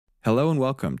Hello and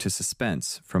welcome to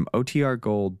Suspense from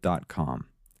OTRGold.com.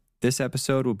 This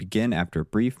episode will begin after a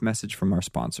brief message from our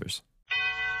sponsors.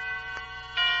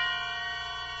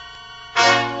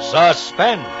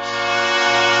 Suspense.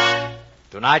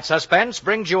 Tonight's Suspense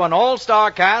brings you an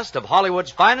all-star cast of Hollywood's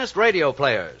finest radio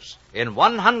players in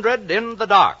 100 in the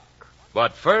Dark.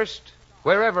 But first,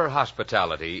 wherever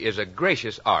hospitality is a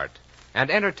gracious art and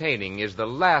entertaining is the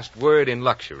last word in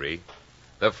luxury,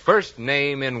 the first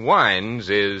name in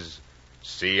wines is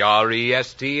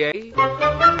Cresta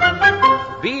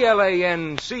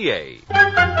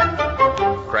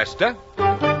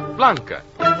Blanca.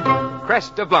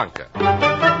 Cresta Blanca. Cresta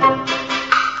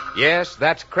Blanca. Yes,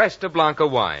 that's Cresta Blanca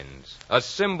wines, a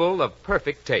symbol of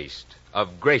perfect taste,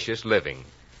 of gracious living.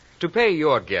 To pay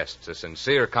your guests a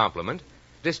sincere compliment,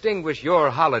 distinguish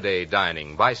your holiday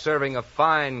dining by serving a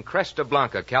fine Cresta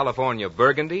Blanca California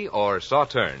Burgundy or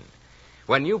Sauterne.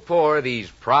 When you pour these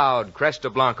proud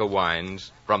Cresta Blanca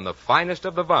wines from the finest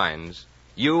of the vines,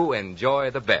 you enjoy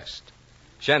the best.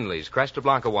 Schenley's Cresta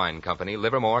Blanca Wine Company,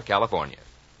 Livermore, California.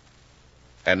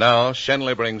 And now,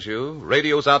 Schenley brings you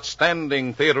radio's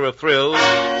outstanding theater of thrills,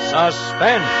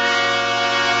 Suspense.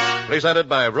 Presented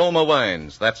by Roma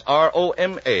Wines. That's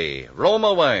R-O-M-A,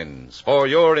 Roma Wines, for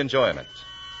your enjoyment.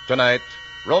 Tonight,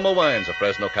 Roma Wines of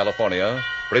Fresno, California,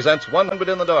 presents 100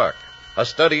 in the Dark, a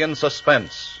study in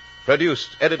suspense. Produced,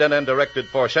 edited, and directed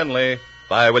for Schenley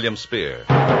by William Spear.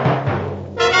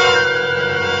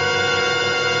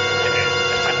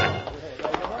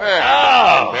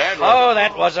 Oh,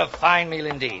 that was a fine meal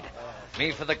indeed. Me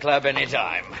for the club any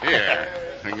time. Here.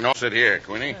 You can all sit here,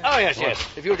 Queenie. Oh, yes.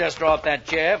 If you'll just draw up that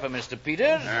chair for Mr.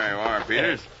 Peters. There you are,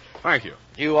 Peters. Thank you.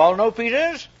 Do you all know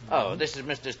Peters? Oh, this is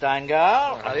Mr.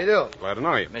 Steingall. How do you do? Glad to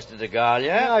know you. Mr.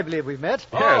 DeGalia. I believe we've met.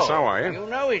 Yes, how are you? You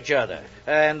know each other.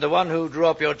 And the one who drew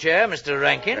up your chair, Mr.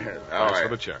 Rankin. All Thanks right. for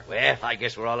the chair. Well, I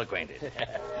guess we're all acquainted.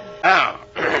 Now,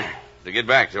 to get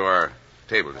back to our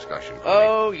table discussion. Queenie.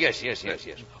 Oh, yes.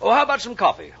 Oh, how about some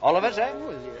coffee? All of us, eh?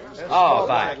 Oh,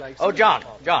 fine. Oh, John.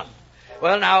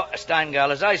 Well, now,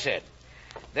 Steingall, as I said,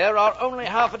 there are only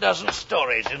half a dozen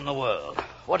stories in the world.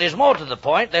 What is more to the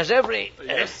point, there's every...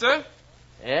 Yes, sir?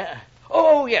 Yeah?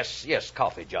 Oh, yes,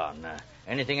 coffee, John.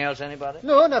 Anything else, anybody?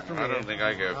 No, not from me. I don't think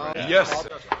I care for it. Yes, sir.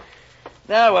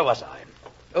 Now, where was I?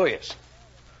 Oh, yes.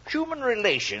 Human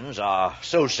relations are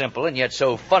so simple and yet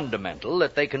so fundamental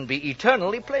that they can be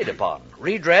eternally played upon,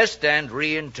 redressed and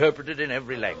reinterpreted in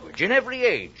every language, in every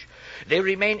age. They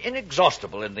remain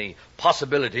inexhaustible in the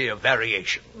possibility of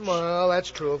variations. Well,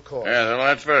 that's true, of course. Yeah, well,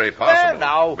 that's very possible. Well,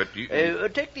 now, But you...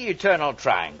 take the eternal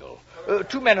triangle.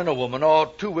 2 men and a woman, or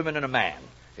 2 women and a man.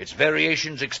 Its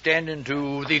variations extend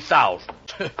into the thousands.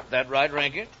 That right,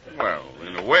 Rankin? Well,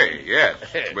 in a way, yes.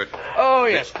 But Oh,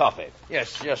 yes, coffee.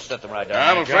 Yes, just set them right down.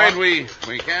 I'm there, afraid John.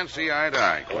 we can't see eye to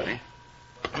eye, Queenie.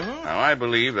 Mhm. Now, I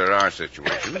believe there are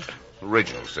situations,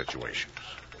 original situations,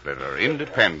 that are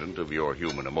independent of your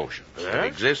human emotions. That Yes?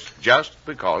 exist just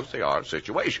because they are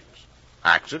situations.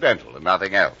 Accidental and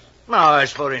nothing else. Now,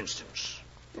 as for instance.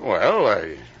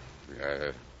 Well,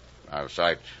 I'll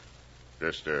cite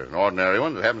just an ordinary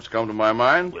one that happens to come to my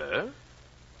mind. Well?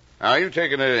 Now, you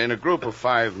take in a group of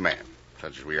 5 men,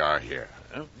 such as we are here.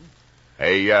 Well?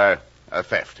 A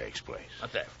theft takes place.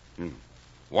 Not that.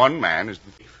 One man is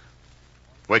the thief.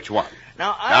 Which one?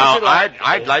 Now, Now, should like...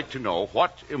 I'd like to know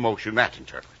what emotion that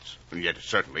interprets. And yet it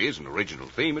certainly is an original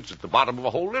theme. It's at the bottom of a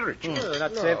whole literature. Well,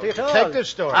 not safety at all. Detective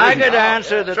story. I could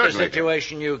answer that the Certainly.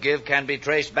 situation you give can be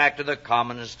traced back to the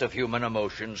commonest of human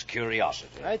emotions,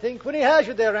 curiosity. I think when he has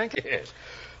you there, Rankin. Yes.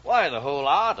 Why, the whole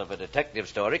art of a detective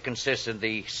story consists in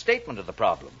the statement of the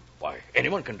problem. Why,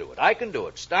 anyone can do it. I can do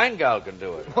it. Steingall can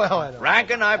do it. Well, I don't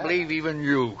Rankin, I believe even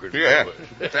you can Yeah, do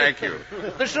it. thank you.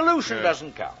 The solution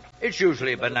doesn't count. It's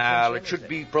usually banal. It should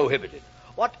be prohibited.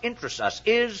 What interests us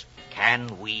is,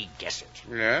 can we guess it?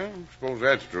 Yeah, I suppose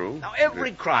that's true. Now,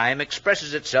 every crime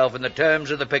expresses itself in the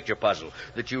terms of the picture puzzle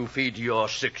that you feed to your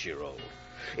 6-year-old.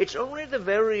 It's only the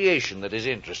variation that is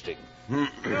interesting.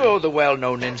 The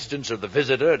well-known instance of the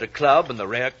visitor at a club and the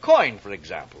rare coin, for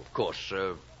example. Of course,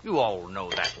 you all know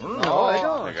that one. No, I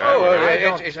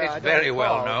don't. It's very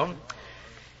well known.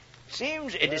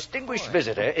 Seems a distinguished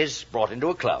visitor is brought into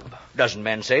a club. Dozen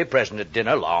men, say, present at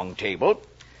dinner, long table.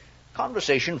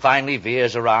 Conversation finally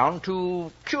veers around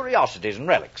to curiosities and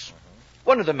relics.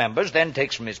 One of the members then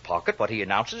takes from his pocket what he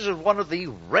announces as one of the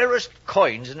rarest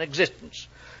coins in existence.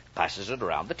 Passes it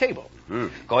around the table.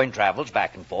 Coin travels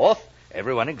back and forth.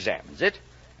 Everyone examines it.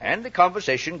 And the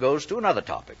conversation goes to another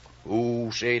topic.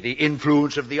 Say, the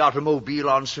influence of the automobile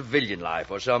on civilian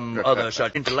life or some other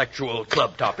such intellectual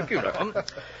club topic, you know.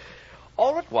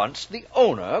 all at once the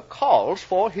owner calls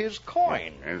for his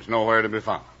coin. And it's nowhere to be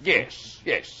found. Yes,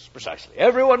 precisely.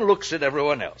 Everyone looks at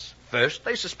everyone else. First,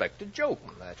 they suspect a joke.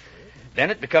 Then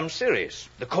it becomes serious.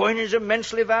 The coin is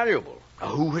immensely valuable. Now,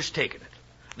 who has taken it?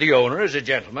 The owner, as a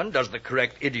gentleman, does the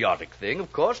correct idiotic thing,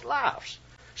 of course, laughs.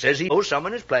 Says he knows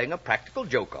someone is playing a practical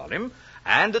joke on him,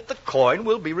 and that the coin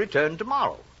will be returned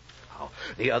tomorrow. Now,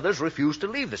 the others refuse to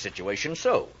leave the situation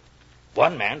so.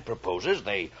 One man proposes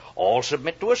they all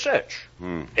submit to a search.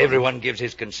 Everyone gives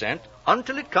his consent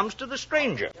until it comes to the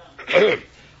stranger.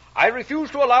 I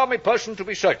refuse to allow my person to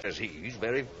be searched, says he. He's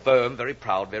very firm, very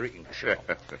proud, very English.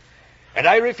 And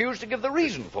I refuse to give the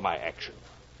reason for my action.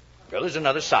 Well, there's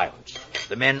another silence.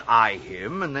 The men eye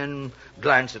him and then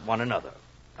glance at one another.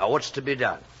 Now, what's to be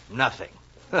done? Nothing.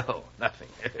 Oh, nothing.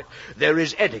 There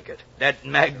is etiquette, that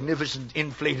magnificent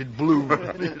inflated balloon.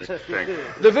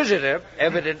 The visitor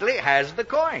evidently has the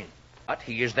coin, but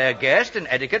he is their guest and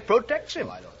etiquette protects him.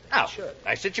 Now,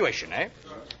 nice situation, eh?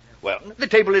 Well, the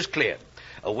table is cleared.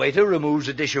 A waiter removes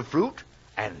a dish of fruit,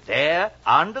 and there,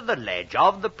 under the ledge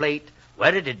of the plate,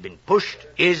 where it had been pushed,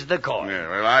 is the coin. Yeah,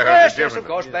 well, I heard yes, of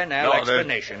course, banal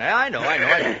explanation. I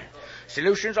know.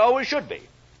 Solutions always should be.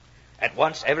 At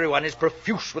once, everyone is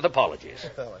profuse with apologies.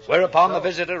 Whereupon the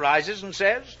visitor rises and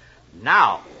says,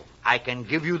 now, I can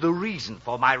give you the reason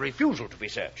for my refusal to be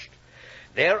searched.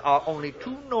 There are only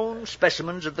 2 known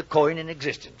specimens of the coin in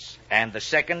existence, and the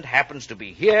second happens to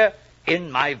be here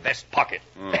in my vest pocket.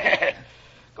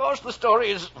 Of course, the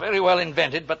story is very well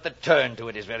invented, but the turn to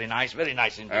it is very nice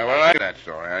indeed. Well, I like that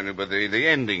story, I know, but the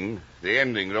ending,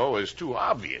 though, is too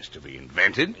obvious to be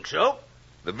invented. Think so?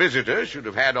 The visitor should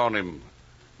have had on him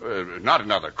not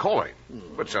another coin,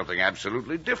 but something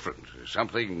absolutely different.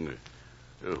 Something,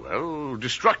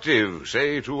 destructive,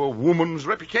 say, to a woman's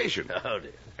reputation. Oh,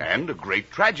 dear. And a great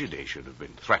tragedy should have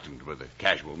been threatened with a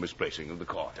casual misplacing of the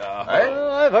coin.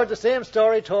 I've heard the same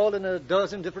story told in a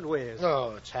dozen different ways.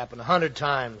 Oh, it's happened 100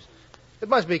 times. It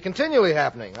must be continually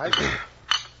happening.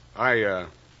 I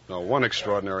know one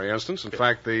extraordinary instance. In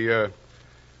fact, the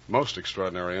most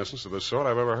extraordinary instance of this sort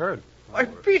I've ever heard. Why,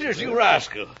 Peters, you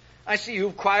rascal. I see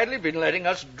you've quietly been letting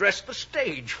us dress the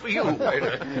stage for you.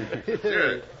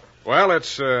 Well,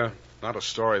 it's not a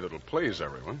story that'll please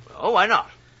everyone. Oh, why not?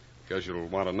 Because you'll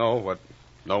want to know what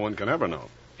no one can ever know.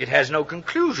 It has no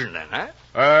conclusion, then,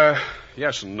 huh?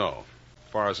 Yes and no.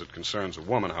 As far as it concerns a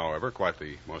woman, however, quite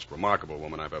the most remarkable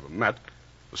woman I've ever met,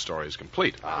 the story is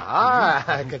complete.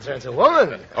 It concerns a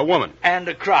woman. A woman. And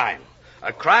a crime.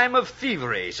 A crime of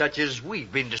thievery, such as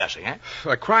we've been discussing, eh?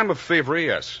 A crime of thievery,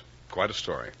 yes. Quite a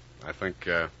story. I think,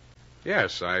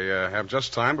 yes, I have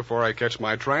just time before I catch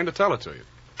my train to tell it to you.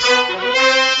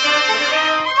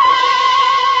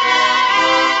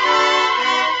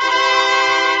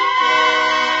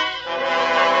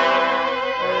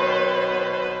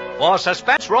 For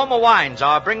suspense, Roma Wines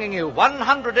are bringing you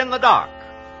 100 in the Dark.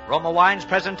 Roma Wines'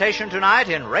 presentation tonight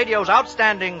in radio's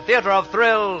outstanding theater of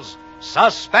thrills,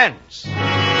 Suspense.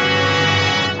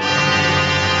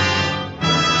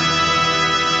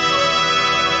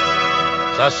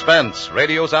 Suspense,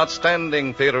 radio's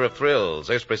outstanding theater of thrills,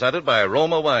 is presented by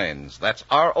Roma Wines. That's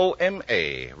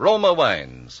R-O-M-A, Roma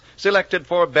Wines, selected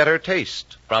for better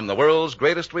taste from the world's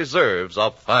greatest reserves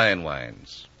of fine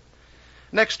wines.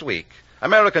 Next week,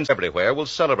 Americans everywhere will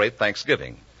celebrate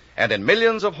Thanksgiving, and in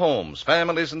millions of homes,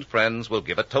 families and friends will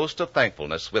give a toast of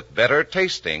thankfulness with better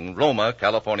tasting Roma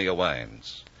California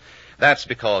wines. That's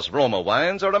because Roma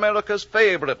wines are America's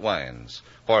favorite wines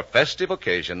for festive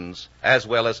occasions as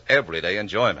well as everyday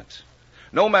enjoyment.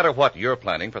 No matter what you're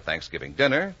planning for Thanksgiving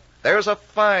dinner, there's a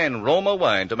fine Roma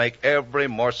wine to make every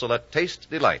morsel a taste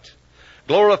delight.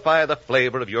 Glorify the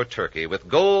flavor of your turkey with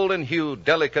golden-hued,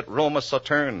 delicate Roma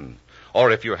Sauterne. Or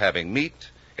if you're having meat,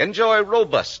 enjoy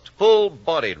robust,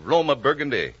 full-bodied Roma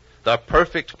Burgundy, the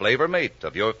perfect flavor mate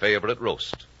of your favorite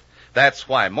roast. That's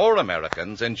why more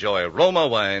Americans enjoy Roma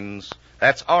wines,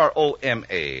 that's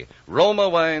R-O-M-A, Roma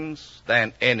wines,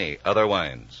 than any other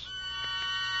wines.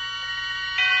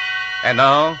 And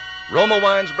now, Roma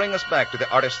Wines bring us back to the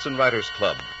Artists and Writers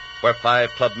Club, where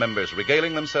 5 club members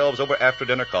regaling themselves over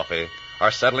after-dinner coffee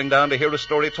are settling down to hear a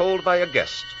story told by a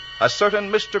guest, a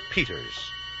certain Mr. Peters.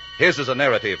 His is a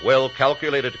narrative well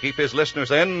calculated to keep his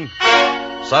listeners in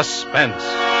suspense.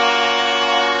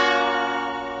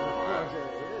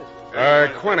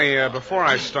 Quinny, before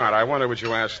I start, I wonder would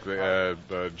you ask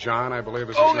John, I believe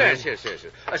is his name?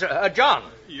 Yes. John.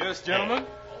 Yes, gentlemen?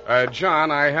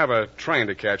 John, I have a train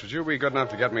to catch. Would you be good enough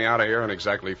to get me out of here in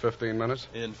exactly 15 minutes?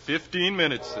 In 15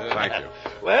 minutes, sir. Thank you.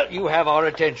 Well, you have our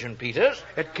attention, Peters.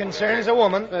 It concerns a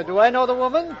woman. Do I know the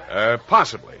woman?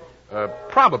 Possibly.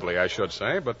 Probably, I should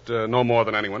say, but no more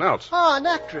than anyone else. Oh, an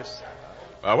actress.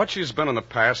 What she's been in the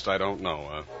past, I don't know.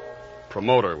 A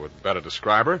promoter would better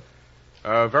describe her.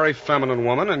 A very feminine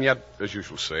woman, and yet, as you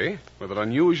shall see, with an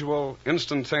unusual,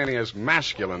 instantaneous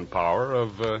masculine power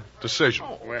of decision.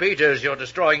 Oh, Peters, you're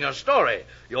destroying your story.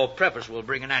 Your preface will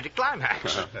bring an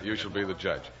anticlimax. You shall be the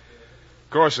judge.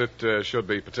 Of course, it should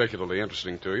be particularly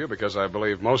interesting to you because I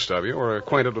believe most of you are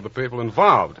acquainted with the people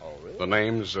involved. Oh, really? The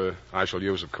names I shall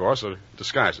use, of course, are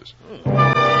disguises.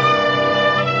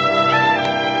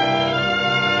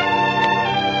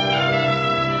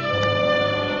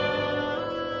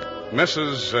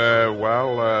 Mrs.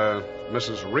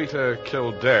 Rita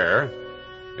Kildare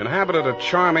inhabited a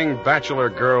charming bachelor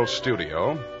girl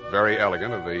studio, very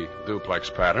elegant of the duplex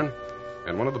pattern,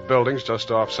 in one of the buildings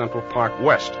just off Central Park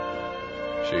West.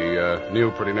 She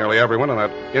knew pretty nearly everyone in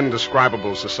that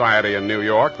indescribable society in New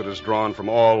York that is drawn from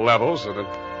all levels, that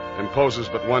imposes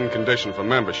but one condition for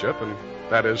membership, and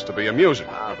that is to be amusing.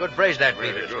 Ah, good phrase that,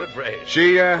 Peters. Good phrase.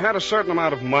 She had a certain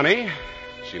amount of money.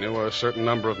 She knew a certain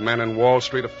number of men in Wall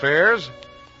Street affairs,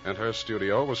 and her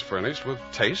studio was furnished with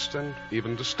taste and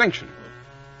even distinction.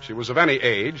 She was of any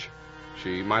age.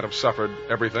 She might have suffered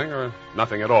everything or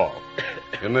nothing at all.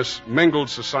 In this mingled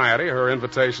society, her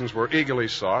invitations were eagerly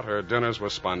sought, her dinners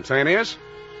were spontaneous,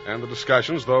 and the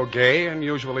discussions, though gay and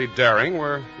usually daring,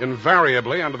 were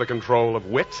invariably under the control of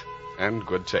wit and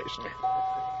good taste.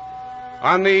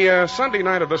 On the Sunday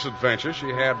night of this adventure, she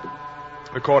had,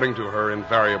 according to her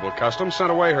invariable custom,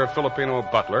 sent away her Filipino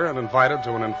butler and invited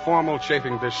to an informal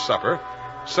chafing dish supper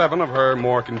 7 of her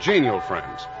more congenial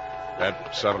friends.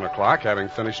 At 7 o'clock, having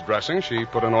finished dressing, she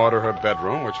put in order her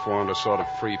bedroom, which formed a sort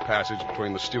of free passage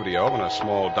between the studio and a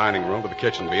small dining room with the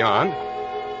kitchen beyond.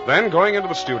 Then, going into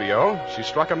the studio, she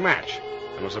struck a match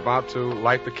and was about to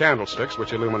light the candlesticks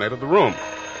which illuminated the room,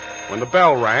 when the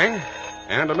bell rang,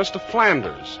 and a Mr.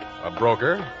 Flanders, a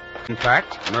broker,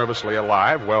 compact, nervously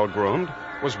alive, well-groomed,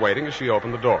 was waiting as she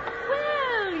opened the door.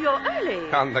 Well, you're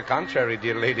early. On the contrary,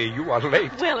 dear lady, you are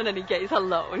late. Well, in any case,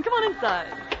 hello, and come on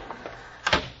inside.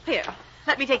 Here,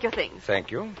 let me take your things. Thank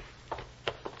you.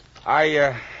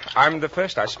 I'm the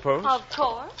first, I suppose. Of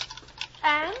course.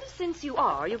 And since you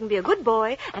are, you can be a good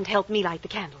boy and help me light the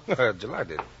candles.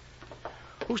 Delighted.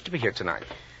 Who's to be here tonight?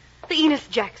 The Enos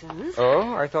Jacksons.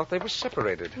 Oh, I thought they were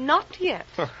separated. Not yet.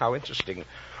 How interesting.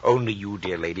 Only you,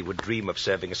 dear lady, would dream of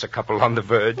serving us a couple on the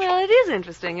verge. Well, it is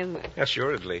interesting, isn't it?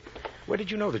 Assuredly. Where did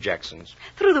you know the Jacksons?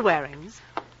 Through the Warings.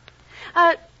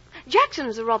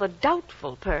 Jackson's a rather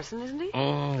doubtful person, isn't he?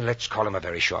 Let's call him a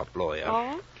very sharp lawyer.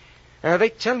 Oh? They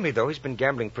tell me, though, he's been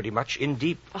gambling pretty much in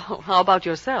deep. Oh, how about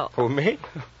yourself? Oh, me?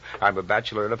 I'm a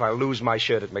bachelor, and if I lose my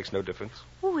shirt, it makes no difference.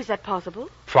 Oh, is that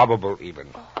possible? Probable, even.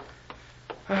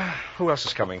 Who else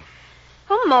is coming?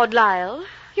 Oh, Maud Lyle.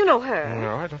 You know her.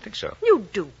 No, I don't think so. You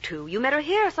do, too. You met her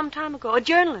here some time ago. A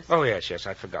journalist. Oh, yes,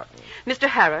 I'd forgotten. Mr.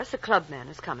 Harris, a clubman,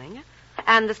 is coming.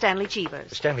 And the Stanley Cheevers.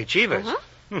 The Stanley Cheevers?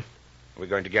 Uh-huh. We're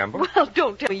going to gamble? Well,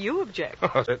 don't tell me you object.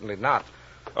 Oh, certainly not.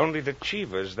 Only the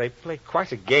Cheevers, they play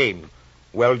quite a game.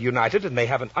 Well united, and they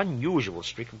have an unusual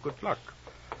streak of good luck.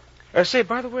 Say,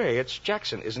 by the way, it's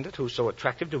Jackson, isn't it, who's so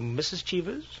attractive to Mrs.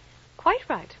 Cheevers? Quite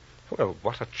right. Well,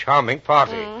 what a charming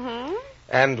party. Mm-hmm.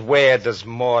 And where does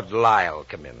Maud Lyle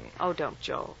come in? Oh, don't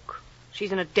joke.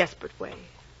 She's in a desperate way.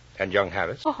 And young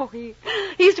Harris? Oh, he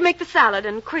used to make the salad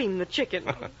and cream the chicken.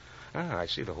 I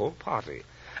see the whole party.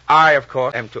 I, of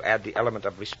course, am to add the element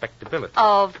of respectability.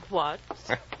 Of what?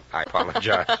 I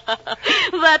apologize.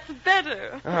 That's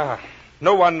better.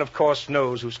 No one, of course,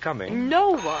 knows who's coming.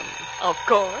 No one, of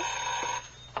course.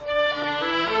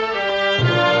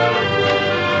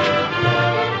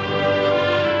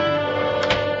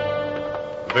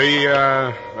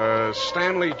 The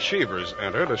Stanley Cheevers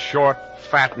entered, a short,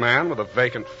 fat man with a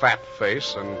vacant, fat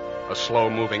face and a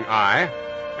slow-moving eye,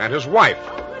 and his wife,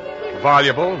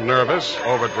 voluble, nervous,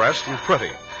 overdressed, and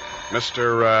pretty.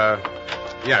 Mr.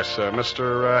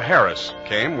 Harris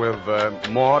came with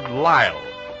Maud Lyle,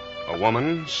 a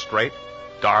woman, straight,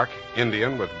 dark,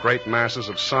 Indian, with great masses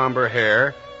of somber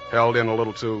hair held in a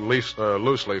little too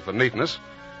loosely for neatness,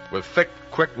 with thick,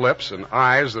 quick lips and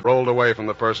eyes that rolled away from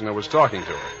the person who was talking to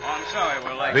her. I'm sorry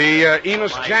we're late. The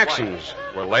Enos Jacksons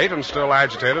were late and still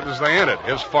agitated as they entered.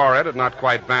 His forehead had not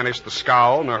quite banished the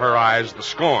scowl, nor her eyes the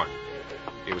scorn.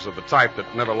 He was of the type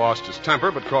that never lost his temper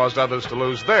but caused others to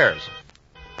lose theirs.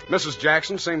 Mrs.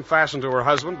 Jackson seemed fastened to her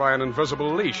husband by an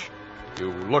invisible leash.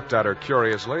 You looked at her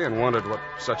curiously and wondered what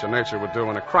such a nature would do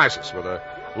in a crisis, with a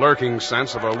lurking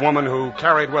sense of a woman who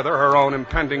carried with her own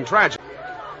impending tragedy.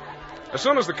 As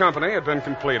soon as the company had been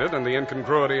completed and the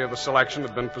incongruity of the selection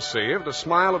had been perceived, a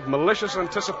smile of malicious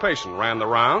anticipation ran the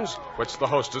rounds, which the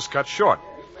hostess cut short.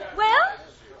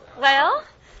 Well,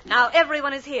 now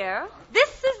everyone is here. This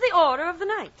is the order of the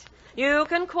night. You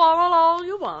can quarrel all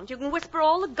you want. You can whisper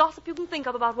all the gossip you can think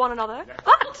of about one another.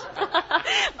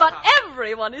 But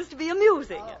everyone is to be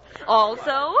amusing.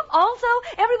 Also,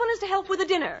 everyone is to help with the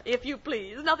dinner, if you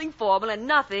please. Nothing formal and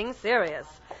nothing serious.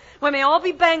 We may all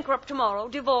be bankrupt tomorrow,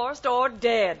 divorced, or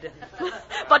dead.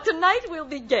 But tonight we'll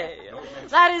be gay.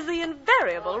 That is the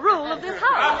invariable rule of this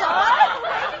house.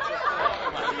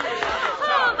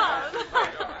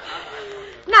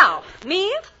 Now,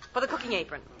 me for the cooking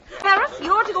apron. Harris,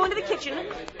 you're to go into the kitchen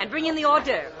and bring in the hors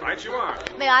d'oeuvre. Right you are.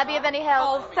 May I be of any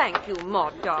help? Oh, thank you,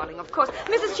 Maud, darling, of course.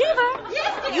 Mrs. Cheever,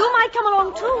 yes, you might come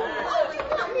along, too.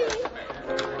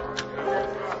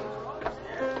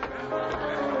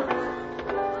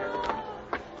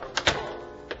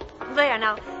 There,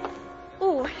 now.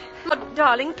 Oh,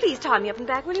 darling, please tie me up and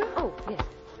back, will you? Oh, yes.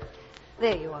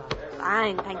 There you are.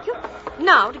 Fine, thank you.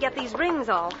 Now, to get these rings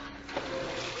off.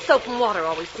 Soap and water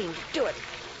always seem to do it.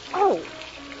 Oh.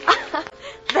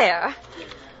 There.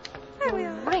 There we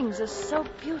are. The rings are so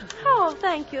beautiful. Oh,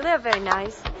 thank you. They're very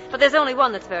nice. But there's only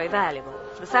one that's very valuable.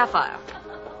 The sapphire.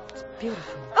 It's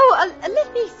beautiful. Oh,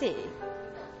 let me see.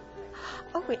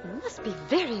 Oh, it must be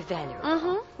very valuable.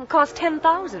 Mm-hmm. It cost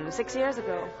 $10,000 6 years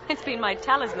ago. It's been my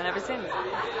talisman ever since.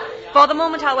 For the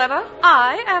moment, however,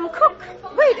 I am cook.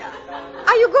 Wait,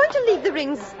 are you going to leave the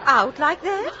rings out like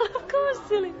that? Of course,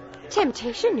 silly.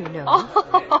 Temptation, you know.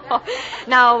 Oh.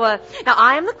 Now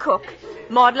I am the cook.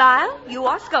 Maud Lyle, you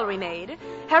are scullery maid.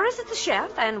 Harris is the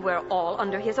chef, and we're all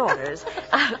under his orders.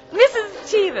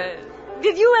 Mrs. Cheever,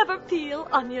 did you ever peel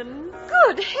onions?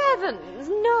 Good heavens,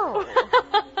 no.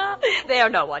 There are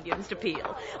no onions to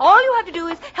peel. All you have to do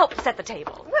is help set the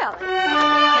table. Well...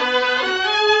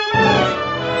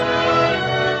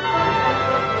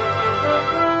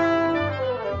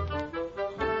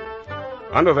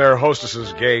 Under their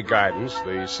hostess's gay guidance,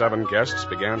 the 7 guests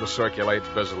began to circulate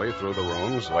busily through the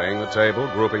rooms, laying the table,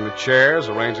 grouping the chairs,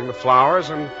 arranging the flowers,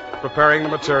 and preparing the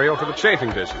material for the chafing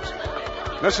dishes.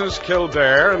 Mrs.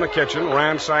 Kildare in the kitchen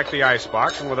ransacked the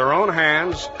icebox and with her own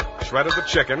hands shredded the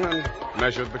chicken and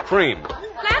measured the cream.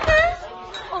 Flanders?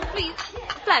 Oh, please.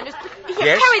 Flanders, here,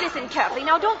 yes? Carry this in carefully.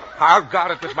 Now, don't... I'll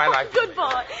guard it with my life. Good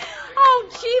boy. Oh,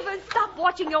 Cheever, stop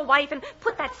watching your wife and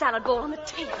put that salad bowl on the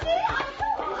table.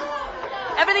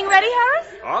 Everything ready, Harris?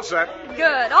 All set. Good.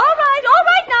 All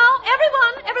right now.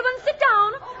 Everyone sit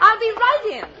down. I'll be right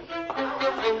in.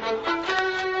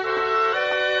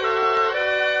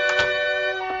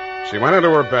 She went into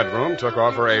her bedroom, took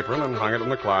off her apron, and hung it in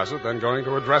the closet. Then, going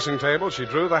to her dressing table, she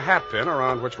drew the hat pin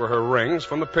around which were her rings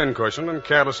from the pincushion and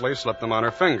carelessly slipped them on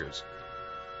her fingers.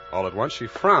 All at once, she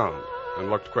frowned and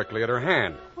looked quickly at her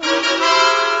hand.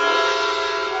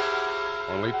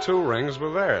 Only 2 rings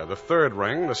were there. The 3rd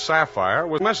ring, the sapphire,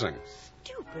 was missing.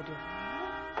 Stupid.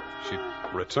 She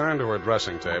returned to her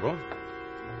dressing table.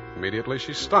 Immediately,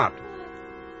 she stopped.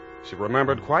 She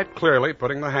remembered quite clearly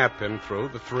putting the hat pin through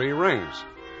the 3 rings.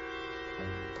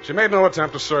 She made no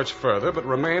attempt to search further, but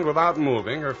remained without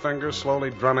moving, her fingers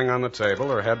slowly drumming on the table,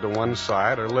 her head to one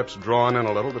side, her lips drawn in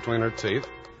a little between her teeth,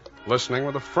 listening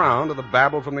with a frown to the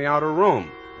babble from the outer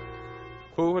room.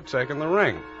 Who had taken the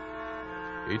ring?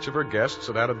 Each of her guests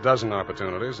had had a dozen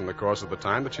opportunities in the course of the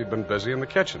time that she'd been busy in the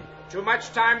kitchen. Too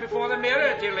much time before the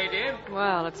mirror, dear lady.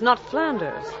 Well, it's not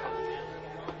Flanders.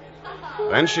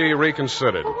 Then she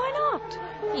reconsidered. Oh, why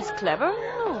not? He's clever.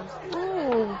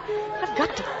 Oh, I've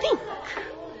got to think.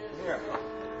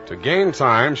 To gain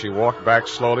time, she walked back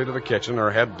slowly to the kitchen,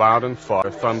 her head bowed in thought,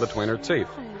 her thumb between her teeth.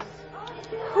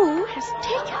 Who has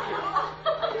taken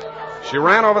her? She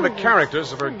ran over the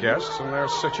characters of her guests and their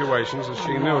situations as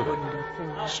she knew them.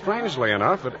 Strangely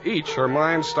enough, at each her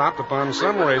mind stopped upon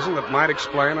some reason that might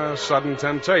explain a sudden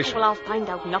temptation. Well, I'll find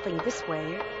out nothing this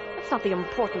way. That's not the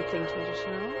important thing to me just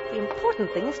now. The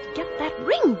important thing is to get that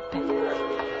ring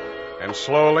back. And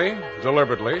slowly,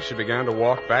 deliberately, she began to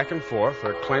walk back and forth,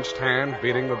 her clenched hand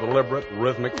beating the deliberate,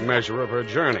 rhythmic measure of her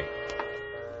journey.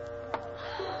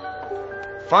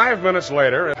 5 minutes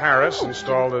later, Harris,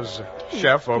 installed as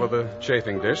chef over the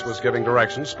chafing dish, was giving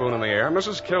directions, spoon in the air.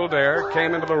 Mrs. Kildare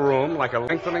came into the room like a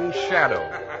lengthening shadow.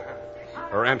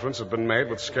 Her entrance had been made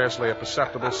with scarcely a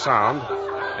perceptible sound,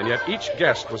 and yet each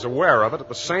guest was aware of it at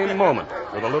the same moment,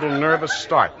 with a little nervous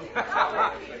start.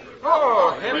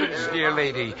 Oh, heavens, dear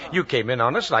lady. You came in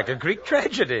on us like a Greek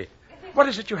tragedy. What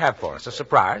is it you have for us? A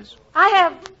surprise?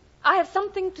 I have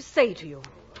something to say to you.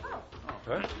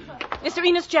 Huh? Mr.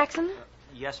 Enos Jackson?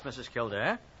 Yes, Mrs.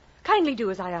 Kildare? Kindly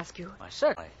do as I ask you. Why,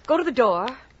 certainly. Go to the door.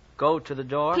 go to the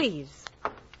door? Please.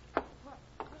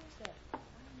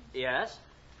 Yes?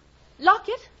 Lock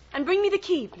it and bring me the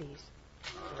key, please.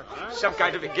 Some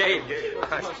kind of a game.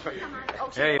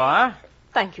 Here you are.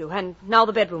 Thank you. And now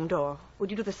the bedroom door.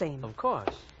 Would you do the same? Of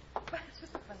course.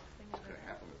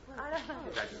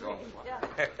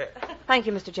 Thank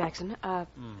you, Mr. Jackson.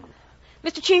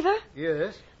 Mr. Cheever?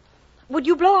 Yes? Would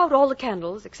you blow out all the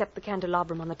candles except the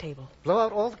candelabrum on the table? Blow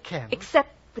out all the candles? Except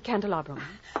the candelabrum.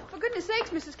 For goodness sakes,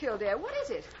 Mrs. Kildare, what is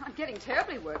it? I'm getting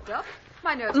terribly worked up.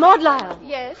 My nerves... Maud Lyle.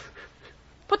 Yes?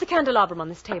 Put the candelabrum on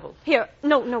this table. Here.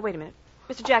 No, wait a minute.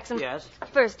 Mr. Jackson. Yes?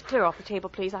 First, clear off the table,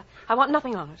 please. I want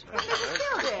nothing on it. Mrs.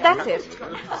 Kildare. That's it.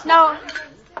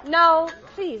 Now,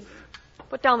 please,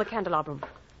 put down the candelabrum.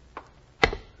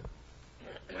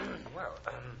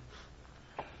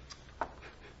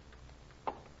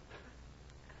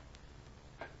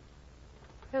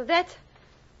 Well, that's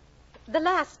the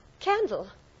last candle.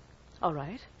 All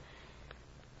right.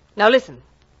 Now listen.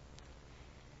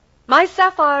 My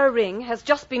sapphire ring has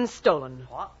just been stolen.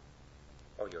 What?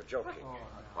 Oh, you're joking.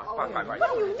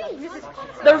 What do you mean,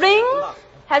 Mrs. The ring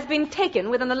has been taken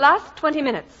within the last 20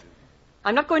 minutes.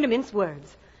 I'm not going to mince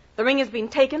words. The ring has been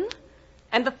taken,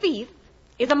 and the thief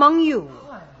is among you.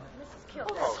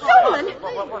 Stolen?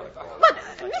 But,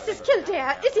 Mrs.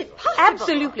 Kildare, is it possible?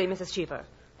 Absolutely, Mrs. Cheever.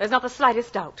 There's not the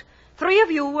slightest doubt. 3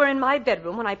 of you were in my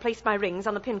bedroom when I placed my rings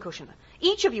on the pincushion.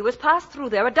 Each of you has passed through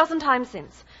there a dozen times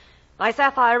since. My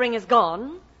sapphire ring is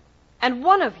gone, and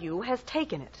one of you has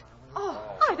taken it. Oh,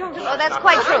 I don't know. Oh, that's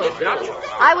quite true.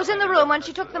 I was in the room when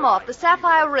she took them off. The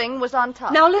sapphire ring was on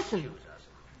top. Now listen.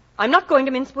 I'm not going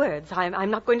to mince words. I'm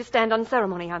not going to stand on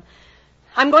ceremony.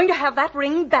 I'm going to have that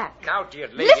ring back. Now, dear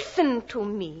lady... Listen to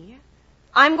me.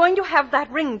 I'm going to have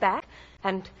that ring back,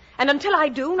 and until I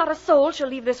do, not a soul shall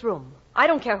leave this room. I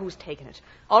don't care who's taken it.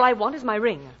 All I want is my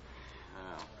ring.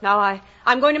 Now,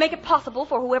 I'm going to make it possible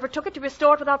for whoever took it to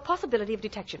restore it without possibility of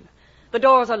detection. The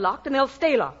doors are locked, and they'll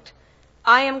stay locked.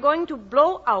 I am going to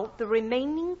blow out the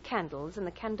remaining candles in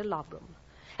the candelabrum,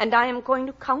 and I am going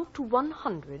to count to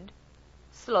 100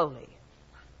 slowly.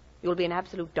 You'll be in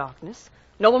absolute darkness.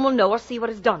 No one will know or see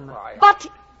what is done. But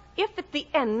if at the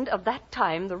end of that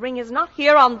time the ring is not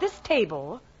here on this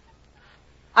table,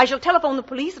 I shall telephone the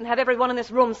police and have everyone in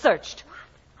this room searched.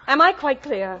 Am I quite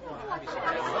clear?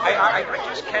 I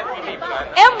just can't believe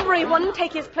that. Everyone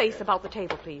take his place about the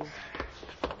table, please.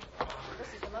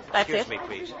 That's Excuse it. me,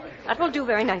 please. That will do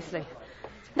very nicely.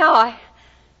 Now,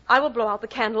 I will blow out the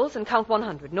candles and count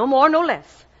 100. No more, no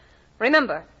less.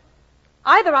 Remember,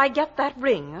 either I get that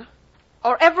ring,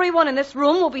 or everyone in this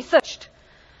room will be searched.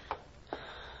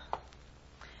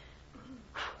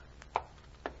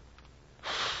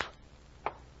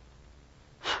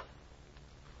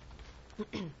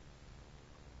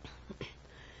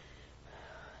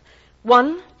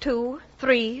 One, 2,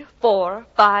 3, 4,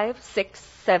 5, 6,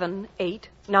 7, 8,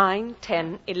 9,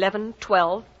 10, 11,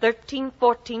 12, 13,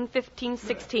 14, 15,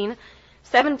 16,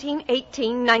 17,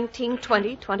 18, 19,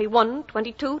 20, 21,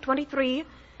 22, 23,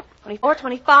 24,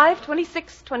 25,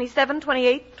 26, 27,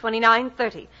 28, 29,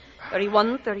 30,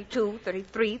 31, 32,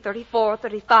 33, 34,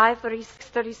 35, 36,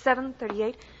 37,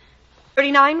 38,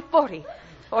 39, 40,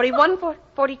 41,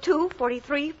 42,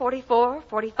 43, 44,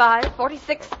 45,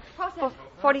 46,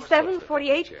 47,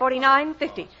 48, 49,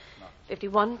 50.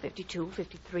 51, 52,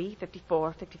 53,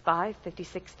 54, 55,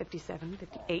 56, 57,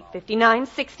 58, 59,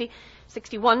 60,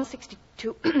 61,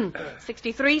 62,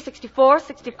 63, 64,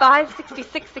 65,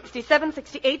 66, 67,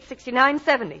 68, 69,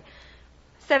 70.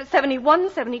 71,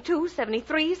 72,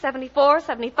 73, 74,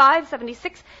 75,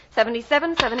 76,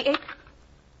 77, 78.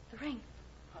 The ring.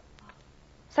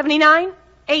 79,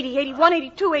 80, 81,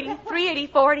 82, 83,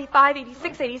 84, 85,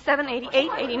 86, 87,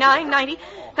 88, 89, 90,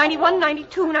 91,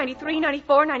 92, 93,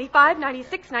 94, 95,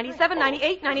 96, 97,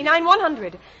 98, 99,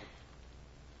 100.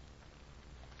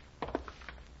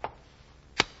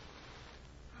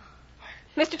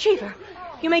 Mr. Cheever,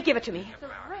 you may give it to me.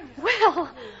 Well,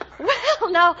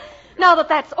 now that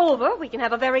that's over, we can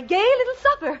have a very gay little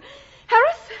supper.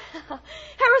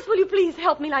 Harris, will you please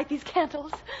help me light these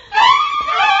candles?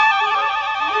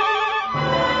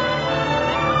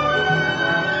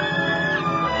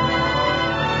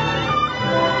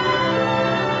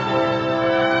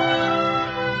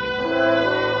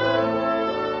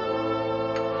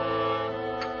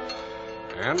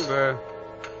 And,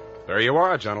 there you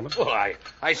are, gentlemen. Well,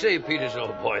 I say, Peters,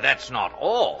 old boy, that's not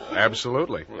all.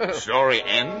 Absolutely. The story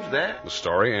ends there? The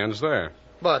story ends there.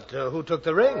 But who took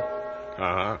the ring?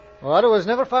 Uh-huh. What, it was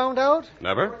never found out?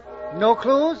 Never? No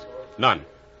clues? None.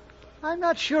 I'm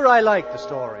not sure I like the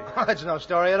story. It's no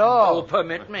story at all. Oh,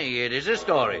 permit me. It is a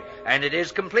story, and it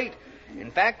is complete.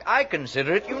 In fact, I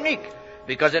consider it unique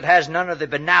because it has none of the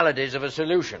banalities of a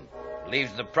solution.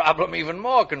 Leaves the problem even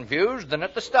more confused than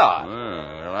at the start.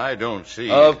 Well, I don't see.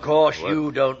 Of course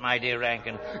you don't, my dear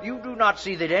Rankin. You do not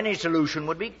see that any solution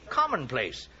would be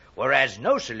commonplace, whereas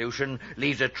no solution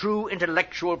leaves a true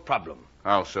intellectual problem.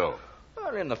 How so?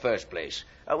 Well, in the first place,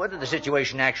 whether the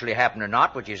situation actually happened or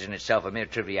not, which is in itself a mere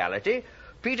triviality,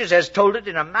 Peters has told it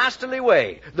in a masterly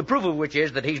way, the proof of which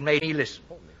is that he's made me listen.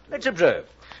 Let's observe.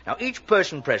 Now, each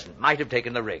person present might have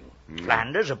taken the ring.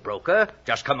 Flanders, a broker,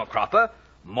 just come a cropper.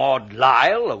 Maud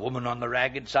Lyle, a woman on the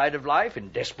ragged side of life, in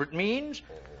desperate means.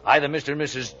 Either Mr. and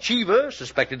Mrs. Cheever,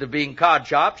 suspected of being card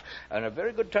sharps, and a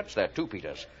very good touch that, too,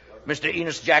 Peters. Mr.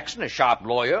 Enos Jackson, a sharp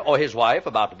lawyer, or his wife,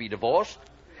 about to be divorced.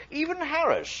 Even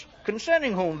Harris,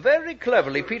 concerning whom very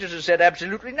cleverly Peters has said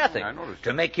absolutely nothing,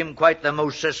 to make him quite the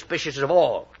most suspicious of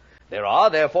all. There are,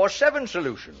 therefore, 7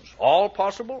 solutions, all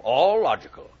possible, all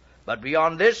logical. But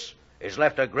beyond this is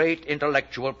left a great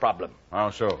intellectual problem.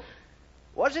 How so?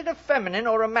 Was it a feminine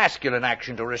or a masculine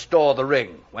action to restore the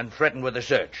ring when threatened with a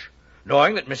search,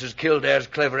 knowing that Mrs. Kildare's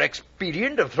clever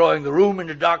expedient of throwing the room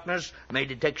into darkness made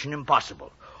detection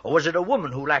impossible? Or was it a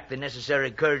woman who lacked the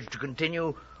necessary courage to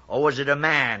continue, or was it a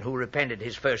man who repented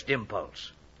his first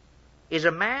impulse? Is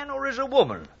a man or is a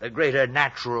woman the greater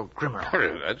natural criminal?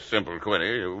 That's simple,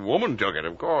 Quinny. A woman took it,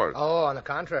 of course. Oh, on the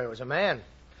contrary, it was a man.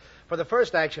 For the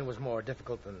first action was more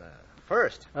difficult than the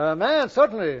first. Man,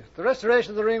 certainly. The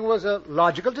restoration of the ring was a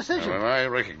logical decision. Well, I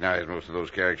recognize most of those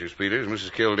characters, Peters.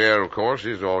 Mrs. Kildare, of course,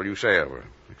 is all you say of her.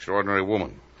 Extraordinary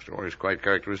woman. Story is quite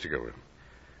characteristic of her.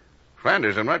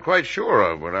 Flanders, I'm not quite sure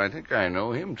of, but I think I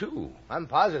know him, too. I'm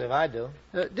positive I do.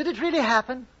 Did it really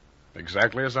happen?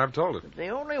 Exactly as I've told it. The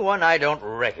only one I don't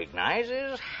recognize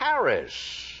is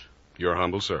Harris. Your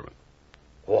humble servant.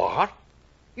 What?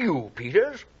 You,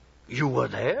 Peters? You were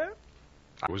there?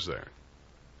 I was there.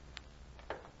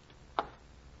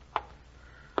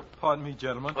 Pardon me,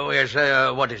 gentlemen. Oh, yes,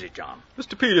 what is it, John?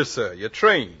 Mr. Peters, sir, your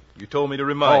train. You told me to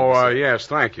remind you. Oh, yes,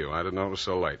 thank you. I didn't know it was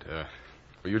so late.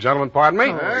 Will you gentlemen pardon me?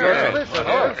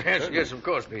 Yes, of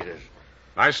course, Peters.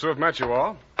 Nice to have met you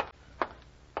all.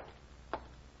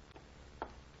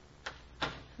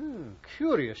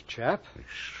 Curious chap.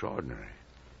 Extraordinary.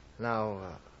 Now,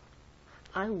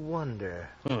 I wonder...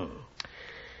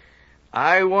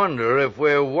 I wonder if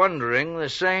we're wondering the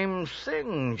same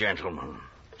thing, gentlemen.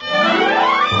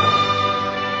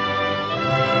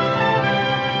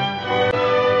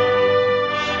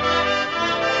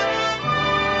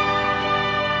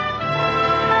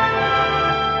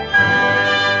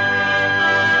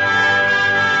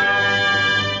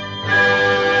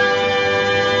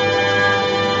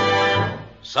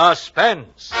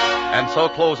 Suspense. And so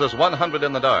closes 100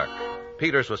 in the Dark.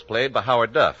 Peters was played by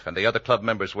Howard Duff, and the other club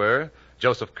members were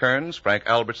Joseph Kearns, Frank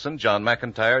Albertson, John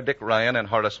McIntyre, Dick Ryan, and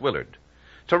Horace Willard.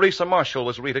 Teresa Marshall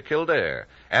was Rita Kildare,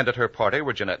 and at her party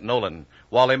were Jeanette Nolan,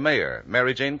 Wally Mayer,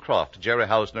 Mary Jane Croft, Jerry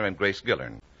Hausner, and Grace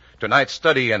Gillern. Tonight's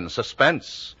study in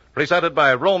suspense, presented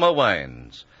by Roma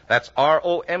Wines. That's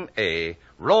R-O-M-A,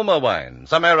 Roma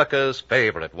Wines, America's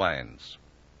favorite wines.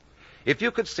 If you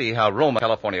could see how Roma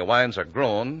California wines are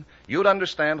grown, you'd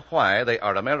understand why they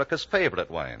are America's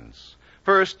favorite wines.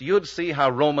 First, you'd see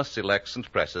how Roma selects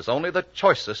and presses only the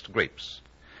choicest grapes.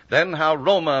 Then how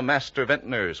Roma master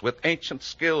vintners with ancient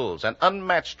skills and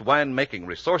unmatched wine-making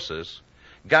resources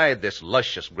guide this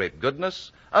luscious grape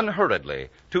goodness unhurriedly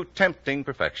to tempting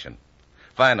perfection.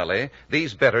 Finally,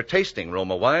 these better-tasting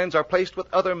Roma wines are placed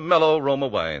with other mellow Roma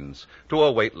wines to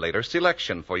await later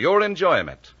selection for your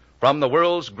enjoyment from the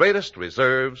world's greatest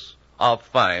reserves of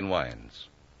fine wines.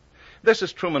 This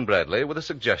is Truman Bradley with a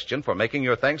suggestion for making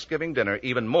your Thanksgiving dinner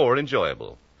even more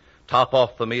enjoyable. Top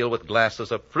off the meal with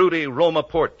glasses of fruity Roma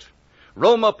Port.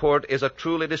 Roma Port is a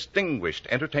truly distinguished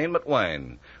entertainment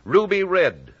wine, ruby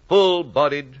red,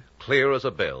 full-bodied, clear as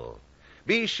a bell.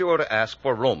 Be sure to ask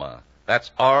for Roma.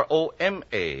 That's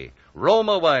R-O-M-A,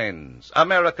 Roma Wines,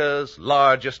 America's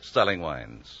largest selling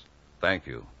wines. Thank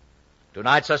you.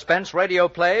 Tonight's suspense radio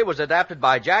play was adapted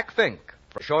by Jack Fink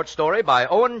for a short story by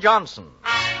Owen Johnson.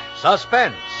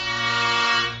 Suspense.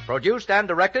 Produced and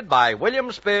directed by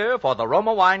William Spear for the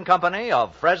Roma Wine Company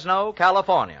of Fresno,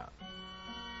 California.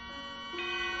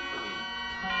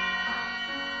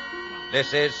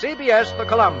 This is CBS, the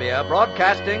Columbia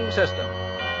Broadcasting System.